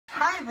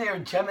Hi there,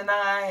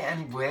 Gemini,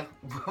 and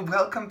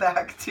welcome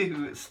back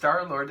to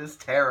Star Lordess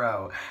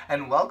Tarot,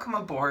 and welcome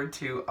aboard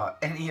to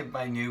any of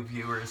my new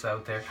viewers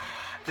out there.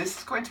 This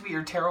is going to be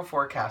your tarot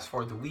forecast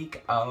for the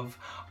week of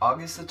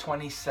August the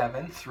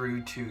 27th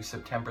through to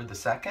September the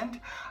 2nd.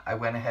 I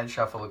went ahead,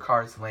 shuffled the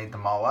cards, and laid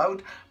them all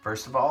out.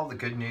 First of all, the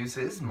good news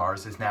is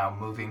Mars is now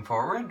moving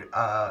forward.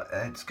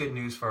 It's good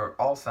news for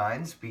all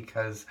signs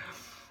because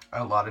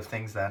a lot of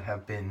things that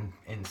have been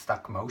in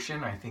stuck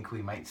motion, I think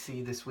we might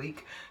see this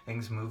week,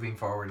 things moving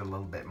forward a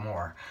little bit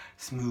more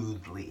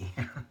smoothly.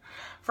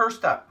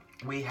 First up,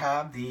 we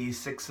have the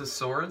Six of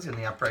Swords in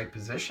the upright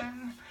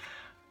position,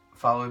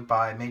 followed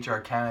by Major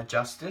Arcana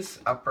Justice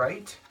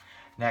upright.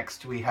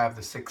 Next, we have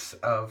the Six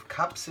of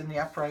Cups in the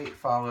upright,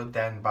 followed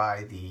then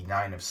by the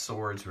Nine of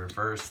Swords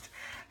reversed.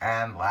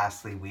 And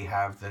lastly, we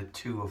have the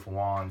Two of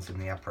Wands in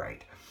the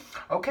upright.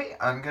 Okay,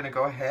 I'm going to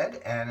go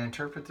ahead and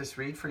interpret this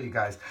read for you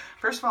guys.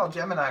 First of all,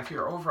 Gemini, for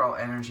your overall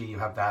energy, you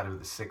have that of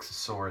the Six of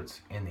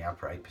Swords in the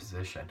upright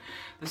position.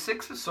 The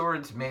Six of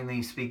Swords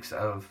mainly speaks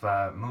of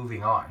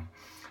moving on.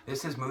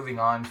 This is moving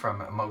on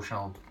from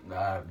emotional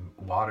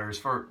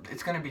waters.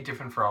 It's going to be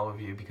different for all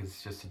of you because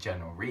it's just a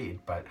general read,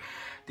 but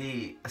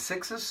the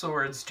Six of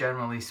Swords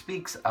generally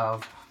speaks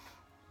of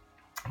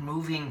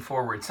moving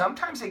forward.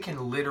 Sometimes it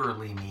can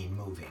literally mean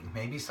moving.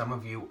 Maybe some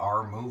of you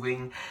are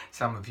moving.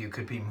 Some of you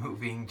could be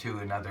moving to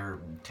another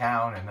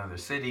town, another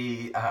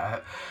city,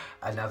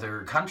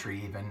 another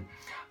country even.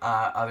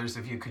 Others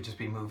of you could just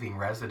be moving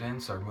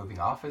residence or moving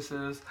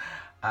offices.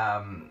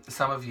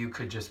 Some of you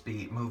could just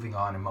be moving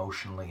on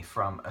emotionally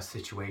from a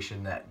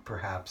situation that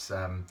perhaps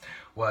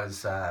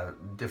was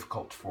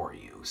difficult for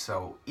you.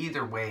 So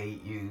either way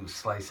you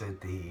slice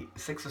it, the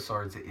Six of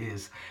Swords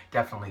is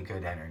definitely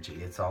good energy.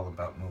 It's all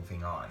about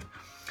moving on.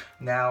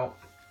 Now,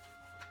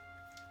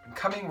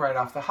 coming right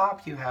off the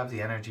hop, you have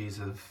the energies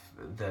of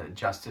the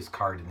Justice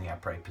card in the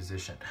upright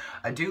position.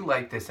 I do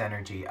like this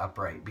energy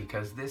upright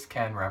because this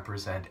can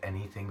represent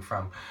anything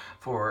from,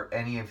 for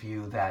any of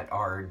you that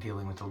are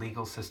dealing with the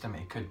legal system,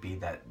 it could be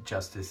that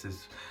justice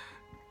is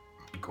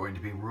going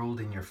to be ruled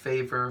in your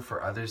favor.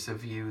 For others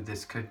of you,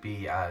 this could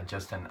be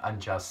just an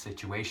unjust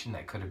situation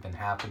that could have been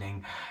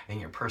happening in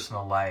your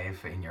personal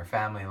life, in your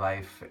family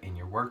life, in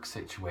your work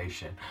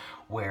situation,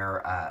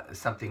 where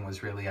something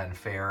was really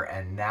unfair,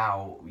 and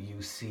now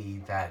you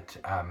see that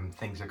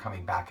things are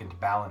coming back into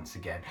balance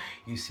again.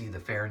 You see the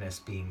fairness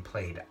being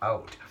played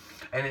out.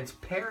 And it's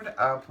paired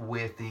up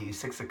with the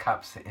Six of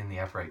Cups in the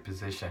upright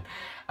position.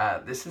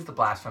 This is the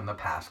Blast from the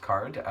Past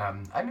card.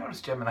 I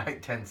noticed Gemini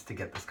tends to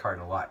get this card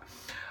a lot.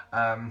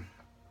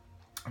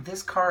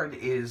 This card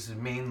is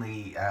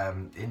mainly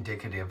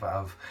indicative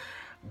of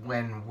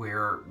when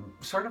we're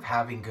sort of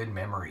having good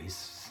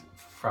memories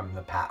from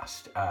the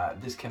past.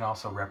 This can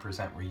also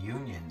represent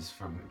reunions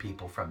from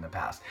people from the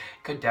past.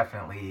 Could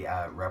definitely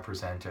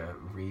represent a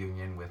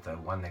reunion with the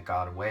one that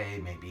got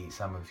away. Maybe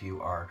some of you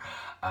are,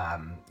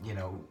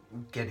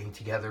 getting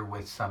together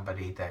with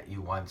somebody that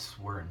you once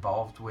were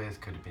involved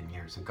with. Could have been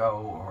years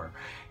ago, or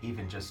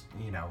even just,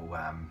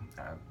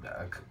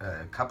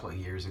 a couple of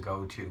years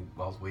ago to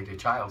all the way to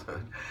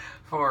childhood.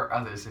 For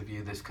others of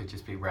you, this could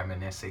just be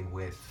reminiscing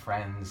with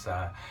friends,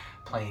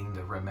 playing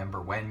the Remember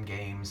When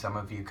game. Some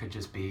of you could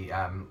just be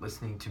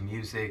listening to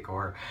music,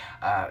 or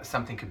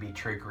something could be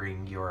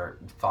triggering your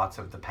thoughts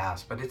of the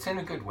past, but it's in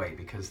a good way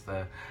because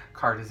the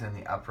card is in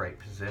the upright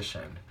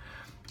position.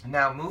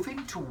 Now,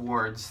 moving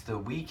towards the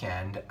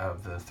weekend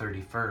of the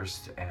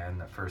 31st and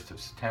the 1st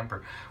of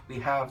September, we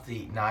have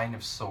the Nine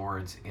of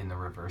Swords in the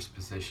reverse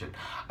position.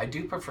 I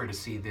do prefer to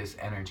see this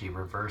energy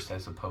reversed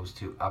as opposed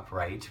to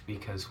upright,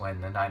 because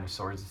when the Nine of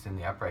Swords is in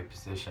the upright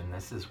position,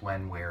 this is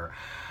when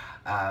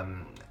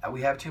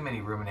we have too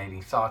many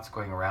ruminating thoughts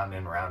going around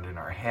and around in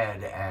our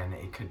head, and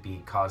it could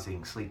be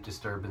causing sleep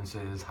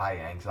disturbances, high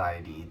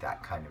anxiety,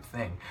 that kind of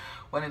thing.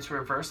 When it's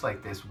reversed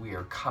like this, we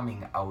are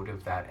coming out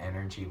of that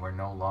energy. We're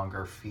no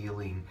longer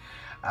feeling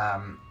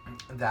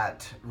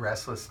that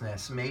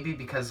restlessness. Maybe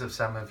because of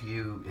some of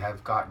you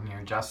have gotten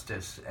your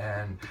justice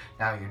and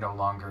now you're no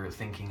longer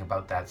thinking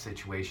about that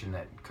situation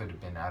that could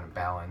have been out of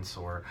balance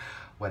or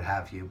what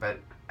have you. But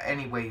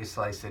any way you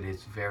slice it,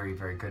 it's very,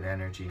 very good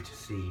energy to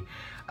see.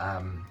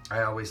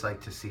 I always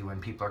like to see when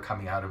people are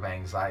coming out of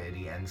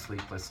anxiety and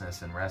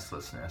sleeplessness and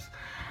restlessness.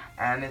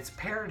 And it's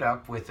paired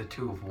up with the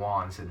Two of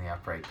Wands in the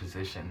upright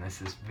position.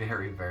 This is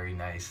very, very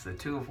nice. The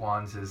Two of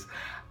Wands is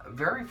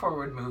very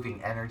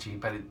forward-moving energy,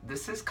 but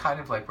this is kind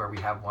of like where we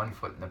have one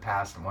foot in the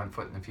past and one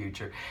foot in the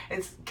future.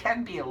 It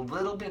can be a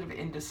little bit of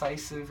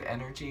indecisive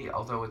energy,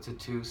 although it's a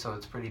two, so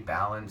it's pretty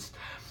balanced.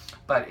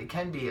 But it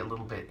can be a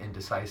little bit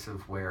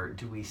indecisive, where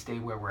do we stay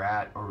where we're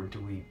at, or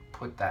do we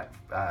put that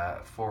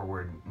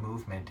forward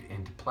movement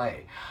into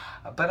play?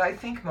 But I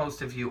think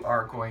most of you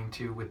are going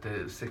to, with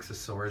the Six of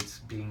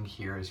Swords being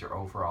here as your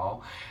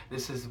overall.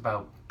 This is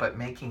about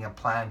making a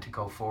plan to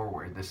go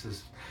forward. This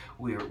is,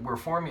 we're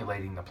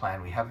formulating the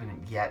plan. We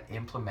haven't yet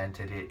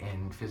implemented it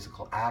in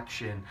physical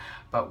action,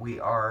 but we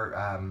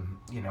are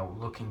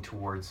looking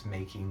towards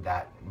making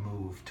that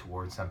move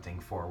towards something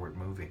forward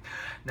moving.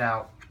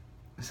 Now,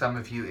 some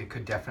of you, it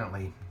could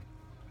definitely,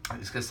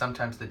 it's because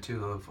sometimes the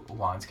Two of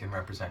Wands can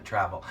represent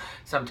travel.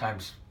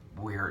 Sometimes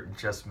we're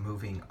just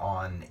moving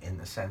on in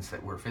the sense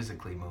that we're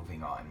physically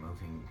moving on,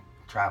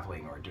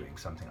 traveling or doing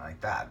something like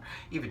that,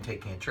 even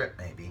taking a trip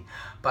maybe.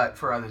 But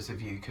for others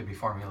of you, you could be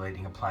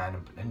formulating a plan,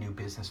 a new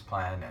business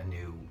plan, a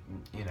new,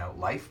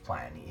 life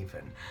plan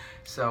even.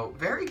 So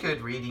very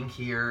good reading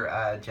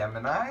here,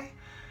 Gemini.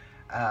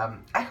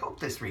 I hope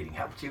this reading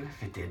helped you.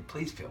 If it did,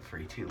 please feel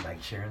free to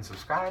like, share, and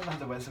subscribe.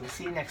 Otherwise, we'll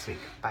see you next week.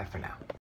 Bye for now.